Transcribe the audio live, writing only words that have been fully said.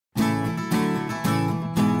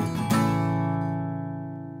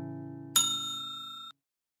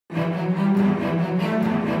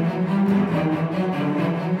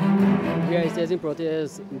staging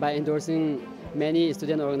protests by endorsing many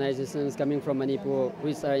student organizations coming from Manipur,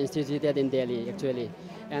 which are instituted in Delhi, actually.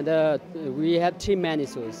 And we have three main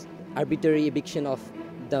issues. Arbitrary eviction of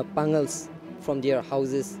the Pangals from their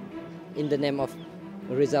houses in the name of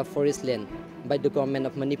reserve forest land by the government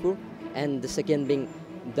of Manipur, and the second being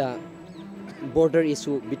the border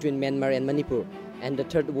issue between Myanmar and Manipur, and the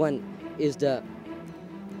third one is the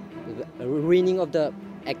ruining of the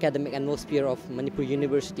academic atmosphere of Manipur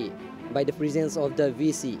University by the presence of the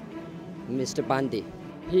VC, Mr. Pandey.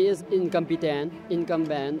 He is incumbent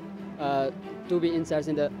to be in charge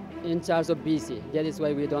of BC. That is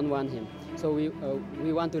why we don't want him. So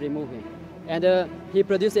we want to remove him. And he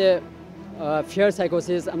produced a fear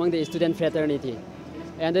psychosis among the student fraternity.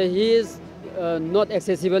 And he is not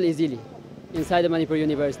accessible easily inside the Manipur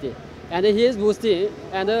University. And he is boosting,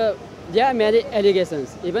 and there are many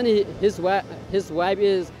allegations. Even his wife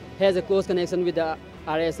has a close connection with the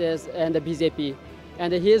RSS and the BJP.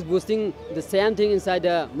 And he is boosting the same thing inside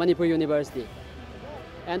the Manipur University.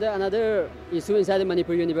 And another issue inside the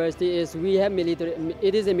Manipur University is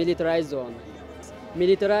it is a militarized zone.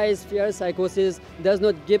 Militarized fear psychosis does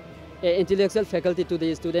not give intellectual faculty to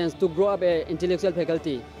the students to grow up an intellectual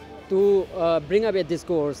faculty, to bring up a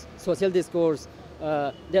discourse, social discourse,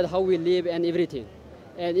 that how we live and everything.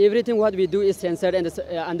 And everything what we do is censored and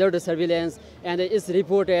under the surveillance, and is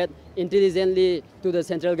reported intelligently to the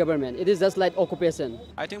central government. It is just like occupation.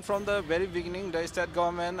 I think from the very beginning, the state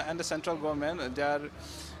government and the central government, they are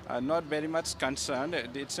not very much concerned.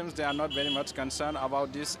 It seems they are not very much concerned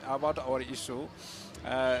about our issue.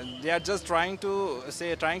 They are just trying to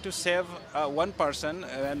save one person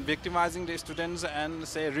and victimizing the students and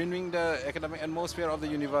ruining the academic atmosphere of the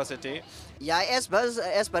university. Yeah, as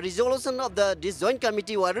per resolution of this joint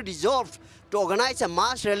committee, we already resolved to organize a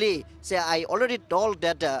mass rally. I already told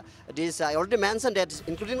that I already mentioned that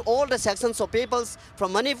including all the sections of peoples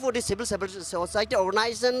from Manipur, the civil society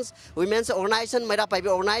organizations, women's organizations, private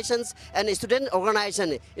organizations, and student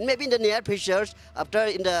organizations. It may be in the near future,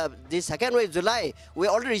 after the second week of July, we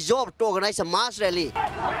already resolved to organize a mass rally.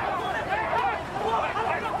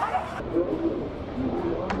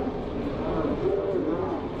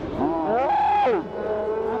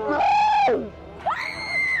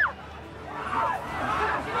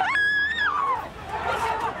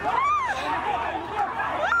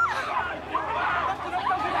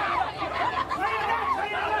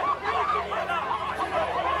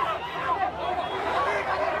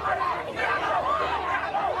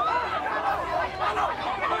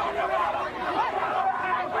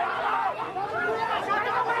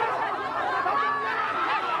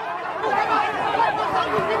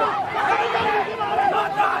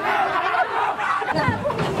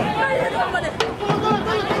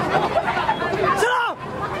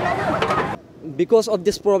 Because of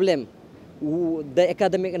this problem, the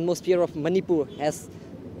academic atmosphere of Manipur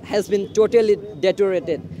has been totally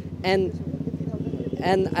deteriorated, and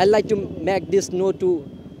I like to make this note to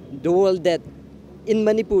the world that in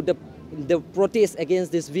Manipur the protest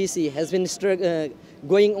against this VC has been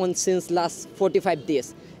going on since last 45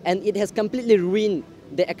 days, and it has completely ruined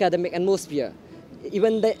the academic atmosphere.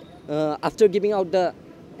 Even after giving out the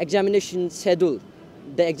examination schedule,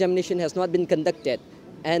 the examination has not been conducted,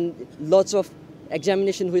 and lots of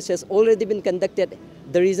examination which has already been conducted,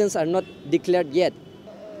 the reasons are not declared yet.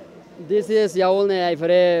 This is Yaul Ne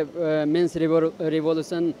Aifare means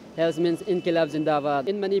revolution, else means Inkilab Zindabad.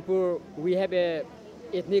 In Manipur, we have a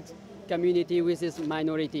ethnic community which is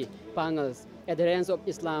minority, Pangals, adherents of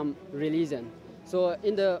Islam religion. So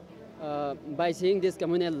by seeing these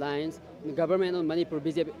communal lines, the government of Manipur,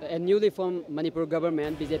 BJP, a newly formed Manipur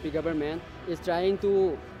government, BJP government, is trying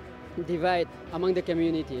to divide among the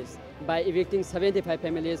communities by evicting 75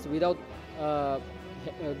 families without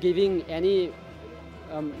giving any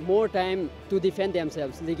more time to defend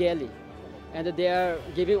themselves legally. And they are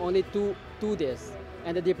giving only two days,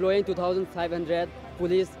 and deploying 2,500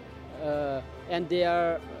 police, and they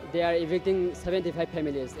are evicting 75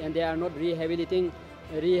 families, and they are not rehabilitating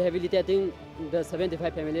the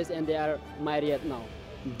 75 families, and they are married now.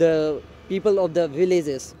 The people of the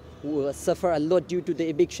villages who suffer a lot due to the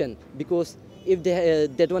eviction, because if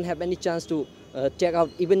they don't have any chance to take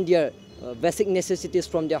out even their basic necessities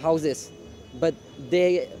from their houses, but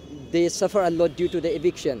they suffer a lot due to the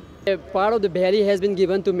eviction. A part of the valley has been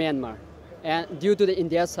given to Myanmar, and due to the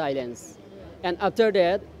India's silence. And after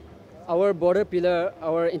that, our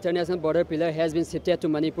international border pillar has been shifted to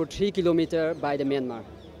Manipur 3 kilometers by the Myanmar.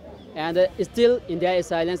 And still India is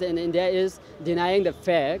silent, and India is denying the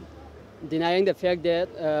fact that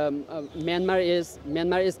Myanmar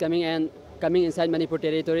is coming inside Manipur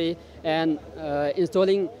territory and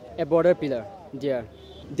installing a border pillar there.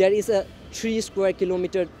 There is a 3 square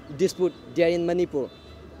kilometer dispute there in Manipur,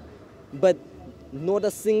 but not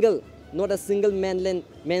a single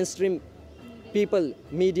mainstream people,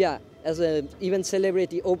 media, as a, even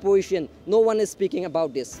celebrity, opposition, no one is speaking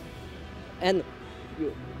about this. And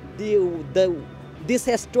this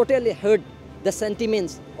has totally hurt the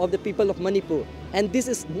sentiments of the people of Manipur. And this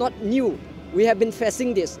is not new. We have been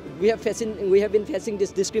facing this. We have been facing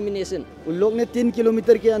this discrimination. उन लोग ने 3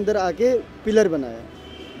 kilometre के अंदर आके pillar बनाया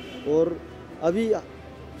और अभी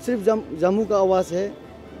सिर्फ जम्मू का आवाज़ है,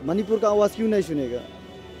 मणिपुर का आवाज़ क्यों नहीं सुनेगा?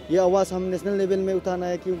 ये आवाज़ हम नेशनल लेवल में उठाना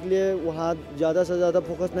है, क्योंकि वहाँ ज़्यादा से ज़्यादा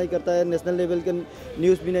फोकस नहीं करता है, नेशनल लेवल का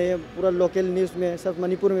न्यूज़ भी नहीं है, पूरा लोकल न्यूज़ में सब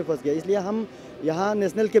मणिपुर में फंस गया। इसलिए हम यहाँ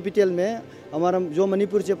नेशनल कैपिटल में हमारा जो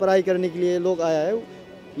मणिपुर से पढ़ाई करने के लिए लोग आया है,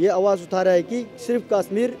 ये आवाज़ उठा रहा है कि सिर्फ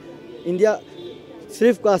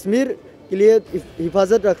कश्मीर के लिए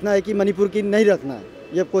हिफाजत रखना है कि मणिपुर की नहीं रखना है,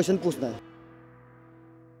 ये क्वेश्चन पूछना है।